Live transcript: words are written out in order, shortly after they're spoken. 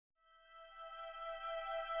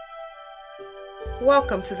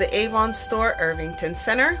Welcome to the Avon store, Irvington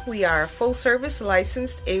Center. We are a full-service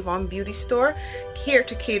licensed Avon beauty store here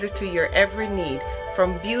to cater to your every need.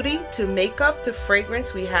 From beauty to makeup to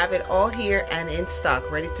fragrance, we have it all here and in stock,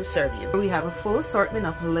 ready to serve you. We have a full assortment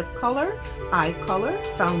of lip color, eye color,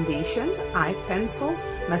 foundations, eye pencils,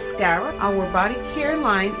 mascara. Our body care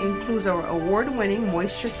line includes our award-winning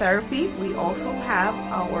moisture therapy. We also have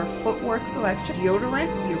our footwork selection,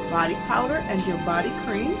 deodorant, your body powder, and your body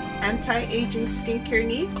creams, anti-aging skincare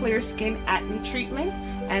needs, clear skin acne treatment,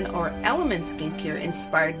 and our Element skincare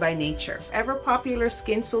inspired by nature. Ever popular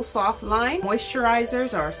Skin So Soft line,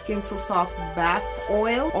 moisturizers, our Skin So Soft bath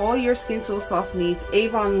oil, all your Skin So Soft needs.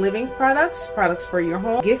 Avon living products, products for your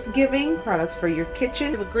home, gift giving, products for your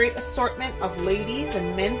kitchen. We have a great assortment of ladies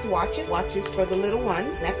and men's watches, watches for the little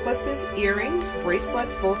ones, necklaces, earrings,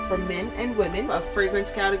 bracelets, both for men and women, a fragrance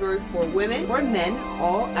category for women, for men,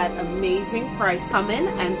 all at amazing price. Come in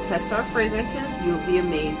and test our fragrances. You'll be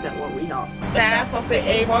amazed at what we offer. Staff of the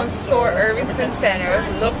Avon store, Irvington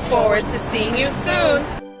Center, looks forward to seeing you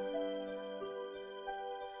soon.